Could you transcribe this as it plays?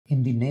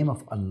In the name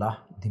of Allah,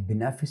 the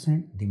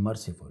Beneficent, the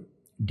Merciful.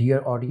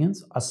 Dear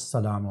audience,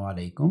 Assalamu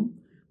alaikum.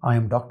 I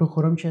am Dr.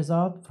 Khurram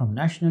Shehzad from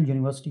National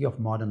University of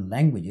Modern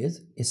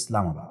Languages,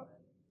 Islamabad.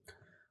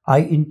 I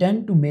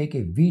intend to make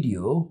a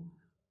video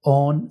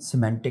on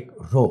semantic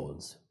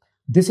roles.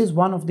 This is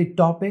one of the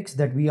topics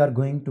that we are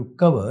going to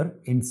cover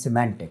in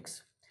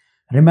semantics.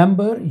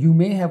 Remember, you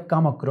may have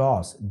come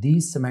across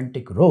these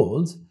semantic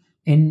roles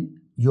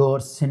in your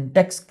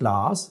syntax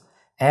class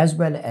as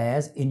well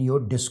as in your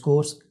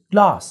discourse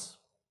class.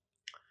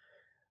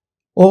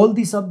 All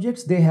the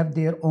subjects, they have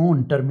their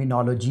own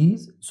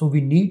terminologies, so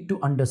we need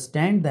to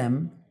understand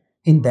them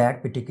in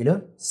that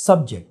particular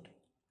subject.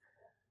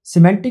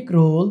 Semantic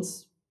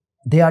roles,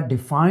 they are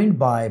defined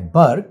by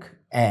Burke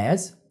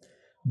as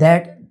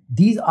that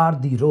these are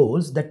the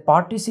roles that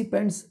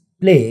participants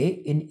play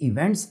in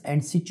events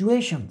and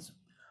situations.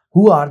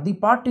 Who are the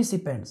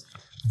participants?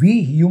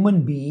 We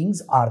human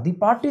beings are the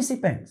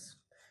participants.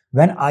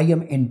 When I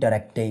am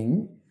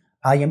interacting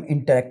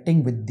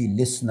with the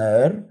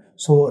listener.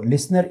 So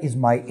listener is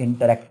my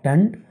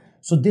interactant.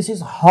 So this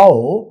is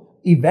how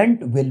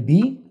event will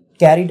be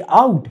carried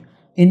out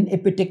in a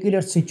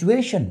particular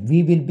situation.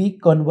 We will be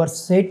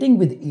conversating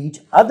with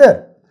each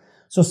other.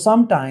 So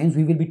sometimes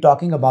we will be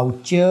talking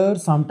about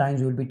chairs,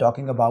 sometimes we will be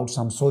talking about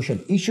some social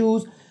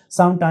issues,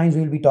 sometimes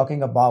we will be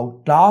talking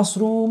about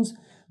classrooms,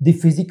 the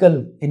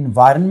physical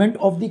environment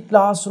of the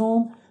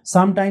classroom,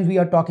 sometimes we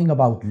are talking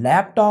about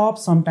laptops,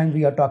 sometimes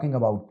we are talking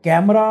about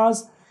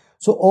cameras.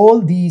 So all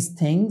these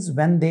things,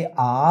 when they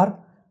are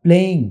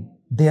playing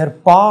their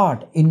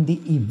part in the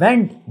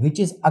event which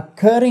is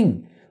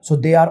occurring, so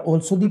they are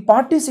also the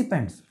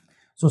participants.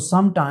 So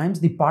sometimes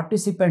the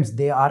participants,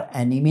 they are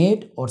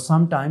animate, or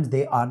sometimes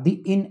they are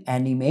the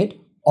inanimate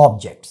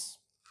objects.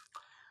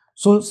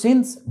 So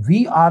since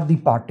we are the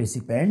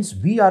participants,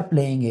 we are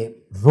playing a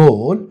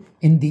role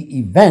in the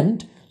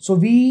event. So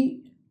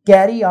we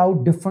carry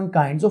out different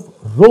kinds of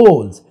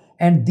roles,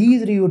 and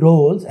these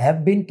roles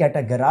have been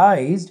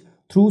categorized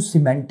through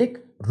semantic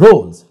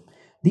roles.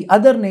 The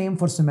other name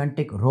for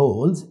semantic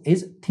roles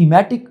is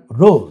thematic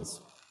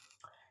roles.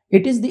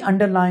 It is the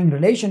underlying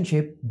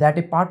relationship that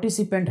a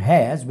participant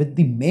has with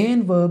the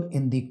main verb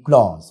in the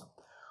clause.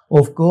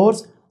 Of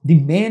course,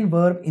 the main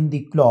verb in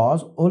the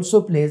clause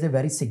also plays a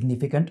very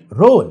significant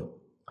role.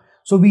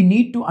 So we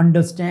need to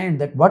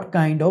understand that what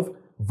kind of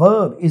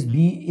verb is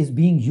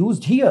being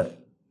used here.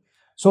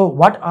 So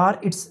what are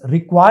its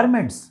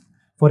requirements?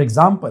 For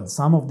example,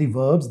 some of the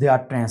verbs, they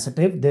are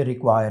transitive, they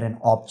require an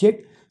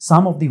object.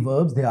 Some of the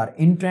verbs, they are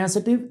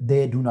intransitive,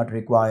 they do not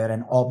require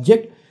an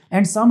object.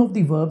 And some of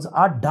the verbs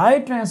are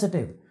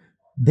ditransitive,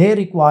 they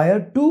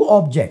require two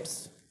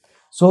objects.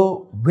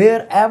 So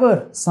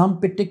wherever some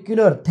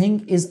particular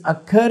thing is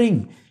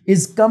occurring,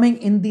 is coming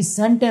in the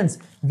sentence,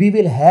 we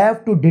will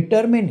have to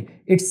determine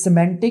its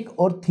semantic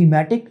or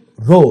thematic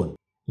role.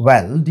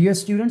 Well, dear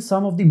students,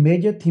 some of the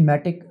major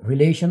thematic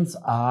relations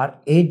are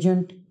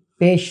agent,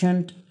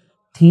 patient,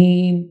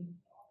 theme,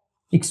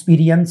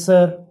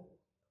 experiencer,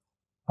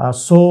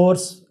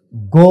 source,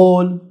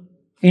 goal,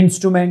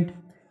 instrument,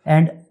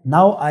 and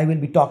now I will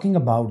be talking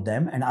about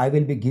them and I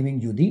will be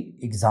giving you the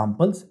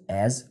examples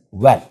as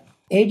well.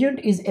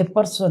 Agent is a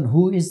person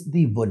who is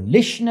the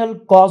volitional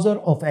causer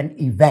of an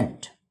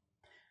event.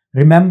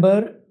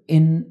 Remember,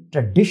 in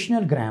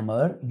traditional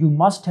grammar, you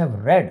must have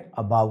read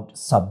about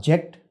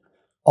subject,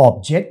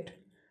 object,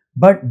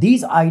 but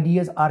these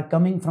ideas are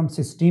coming from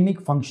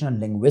systemic functional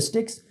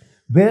linguistics,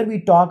 where we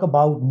talk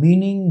about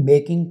meaning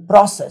making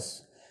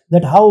process,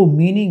 that how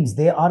meanings,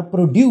 they are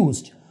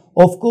produced.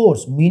 Of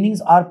course, meanings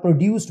are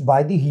produced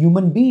by the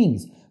human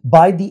beings,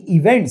 by the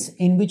events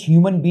in which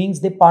human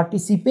beings, they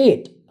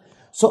participate.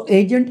 So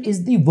agent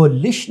is the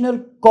volitional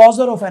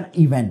causer of an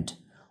event.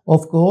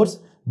 Of course,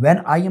 when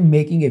I am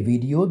making a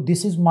video,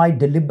 this is my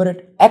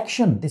deliberate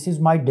action, this is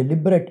my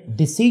deliberate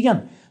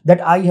decision that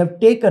I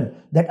have taken,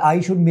 that I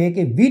should make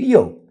a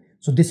video.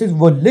 So this is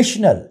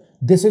volitional,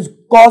 this is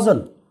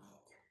causal.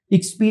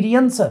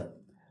 Experiencer.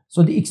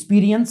 So the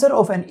experiencer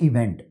of an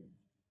event.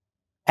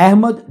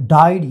 Ahmed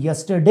died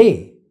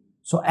yesterday.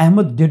 So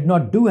Ahmed did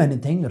not do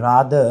anything,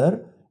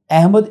 rather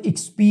Ahmed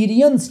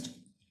experienced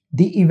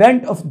the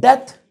event of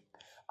death.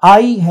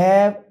 I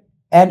have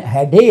an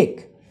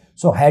headache.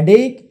 So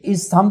headache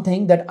is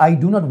something that I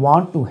do not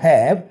want to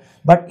have,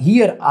 but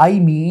here I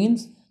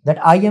means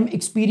that I am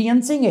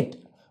experiencing it.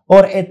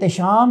 Or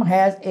Etesham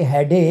has a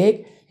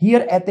headache.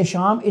 Here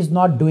Etesham is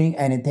not doing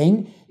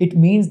anything. It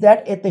means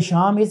that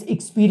Etesham is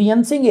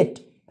experiencing it.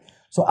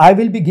 So I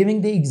will be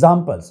giving the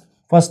examples.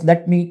 First,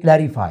 let me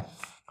clarify.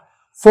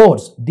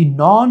 Force, the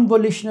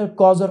non-volitional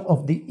causer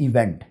of the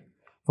event.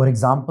 For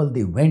example,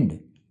 the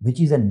wind,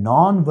 which is a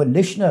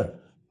non-volitional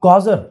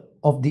causer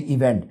of the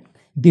event.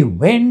 The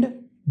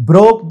wind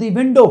broke the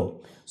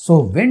window. So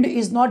wind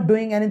is not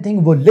doing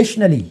anything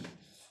volitionally.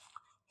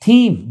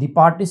 Theme, the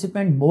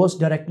participant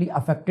most directly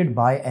affected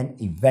by an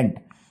event.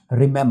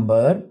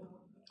 Remember,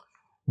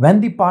 when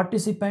the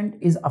participant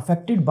is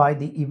affected by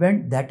the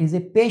event, that is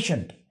a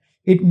patient.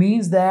 It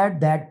means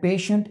that that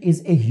patient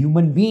is a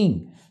human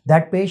being.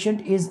 That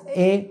patient is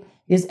a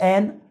is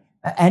an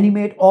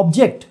animate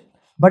object.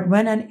 But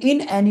when an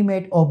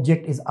inanimate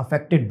object is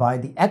affected by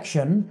the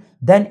action,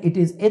 then it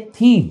is a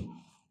theme.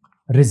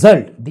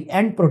 Result, the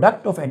end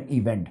product of an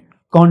event.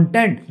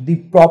 Content, the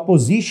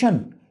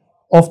proposition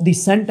of the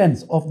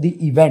sentence of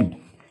the event.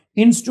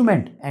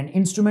 Instrument, an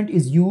instrument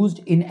is used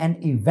in an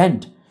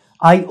event.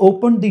 I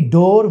opened the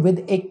door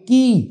with a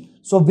key.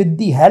 So with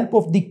the help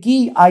of the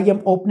key, I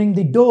am opening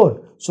the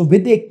door. So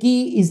with a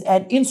key is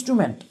an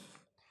instrument.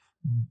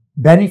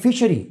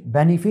 Beneficiary,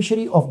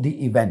 beneficiary of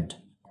the event.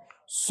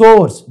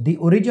 Source, the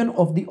origin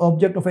of the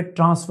object of a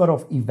transfer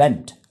of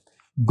event.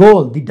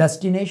 Goal, the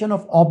destination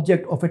of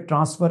object of a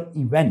transfer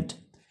event.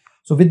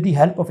 So with the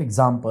help of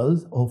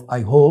examples,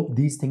 I hope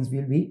these things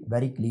will be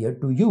very clear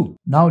to you.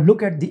 Now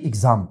look at the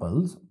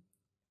examples.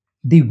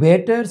 The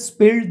waiter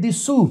spilled the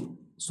soup.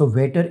 So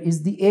waiter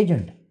is the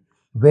agent.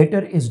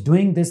 Waiter is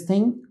doing this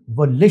thing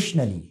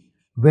volitionally.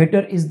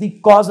 Waiter is the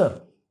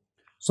causer.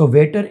 So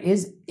waiter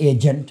is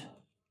agent.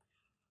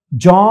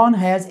 John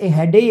has a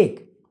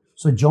headache.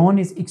 So John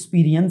is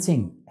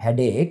experiencing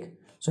headache.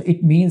 So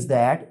it means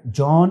that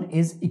John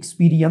is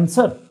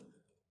experiencer.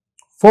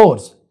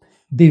 Force.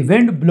 The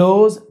wind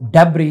blows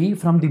debris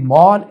from the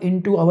mall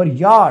into our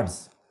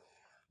yards.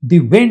 The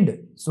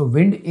wind. So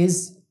wind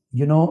is,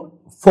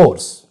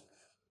 force.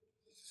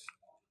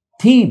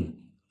 Theme.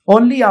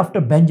 Only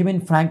after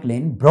Benjamin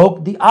Franklin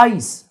broke the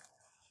ice.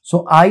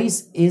 So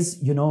ice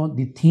is,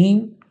 the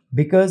theme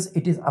because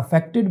it is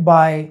affected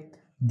by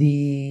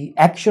the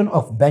action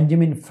of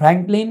Benjamin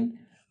Franklin,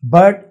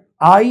 but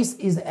ice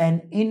is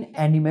an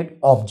inanimate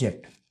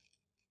object.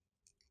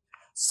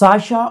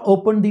 Sasha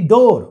opened the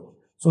door.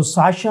 So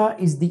Sasha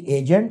is the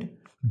agent,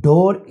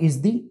 door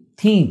is the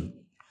theme.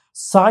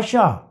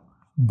 Sasha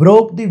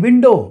broke the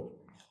window.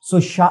 So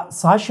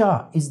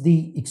Sasha is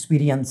the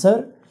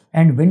experiencer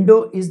and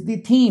window is the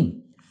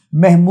theme.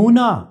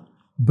 Mehmoona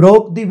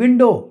broke the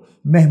window.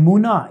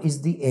 Mehmoona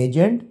is the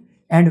agent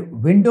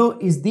and window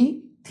is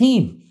the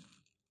theme.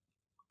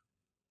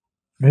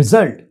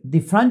 Result, the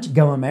French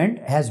government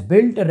has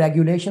built a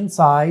regulation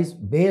size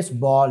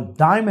baseball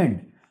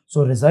diamond.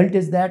 So result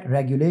is that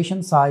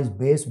regulation size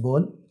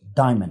baseball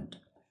diamond.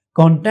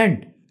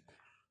 Content,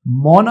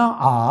 Mona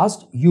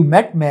asked, you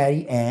met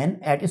Mary Ann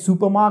at a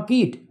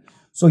supermarket.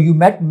 So you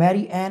met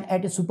Mary Ann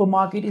at a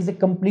supermarket is a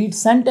complete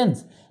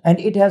sentence and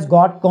it has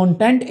got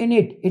content in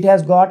it. It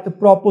has got a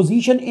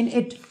proposition in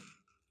it.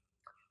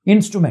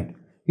 Instrument,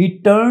 he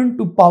turned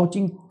to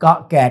pouching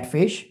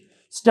catfish,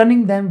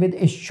 stunning them with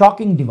a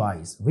shocking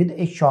device. With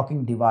a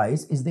shocking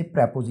device is the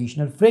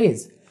prepositional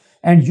phrase.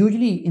 And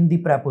usually in the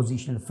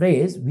prepositional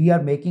phrase, we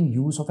are making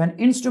use of an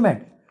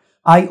instrument.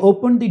 I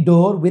opened the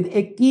door with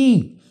a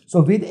key.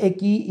 So with a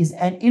key is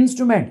an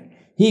instrument.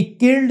 He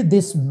killed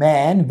this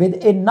man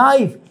with a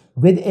knife.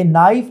 With a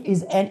knife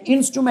is an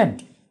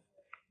instrument.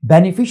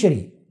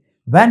 Beneficiary.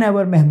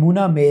 Whenever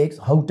Mehmoona makes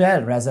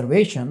hotel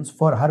reservations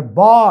for her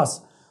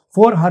boss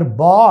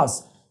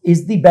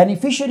is the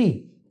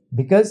beneficiary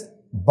because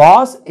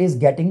boss is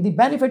getting the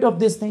benefit of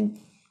this thing.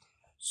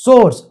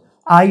 Source,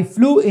 I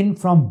flew in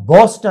from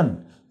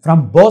Boston.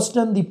 From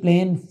Boston the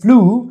plane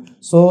flew,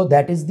 so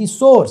that is the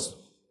source.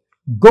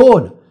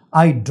 Goal,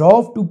 I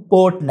drove to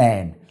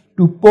Portland.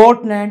 To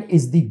Portland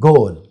is the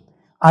goal.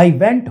 I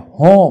went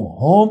home.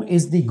 Home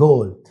is the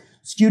goal.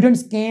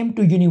 Students came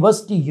to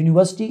university.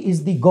 University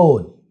is the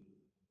goal.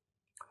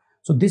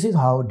 So this is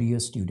how, dear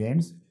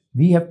students,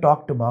 we have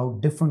talked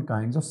about different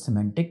kinds of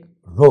semantic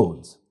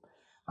roles.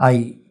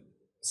 I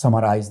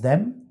summarize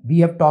them. We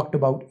have talked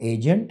about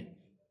agent,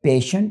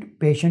 patient.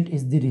 Patient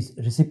is the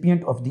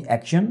recipient of the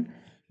action.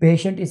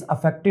 Patient is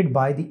affected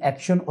by the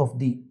action of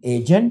the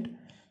agent.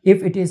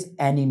 If it is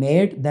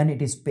animate, then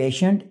it is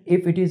patient.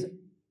 If it is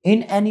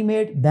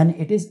inanimate, then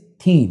it is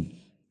theme.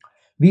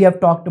 We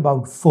have talked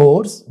about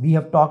force. We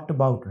have talked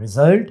about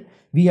result.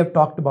 We have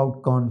talked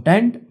about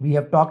content. We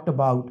have talked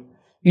about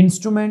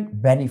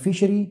instrument,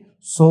 beneficiary,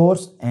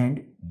 source,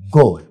 and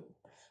goal.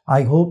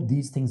 I hope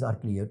these things are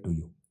clear to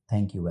you.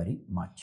 Thank you very much.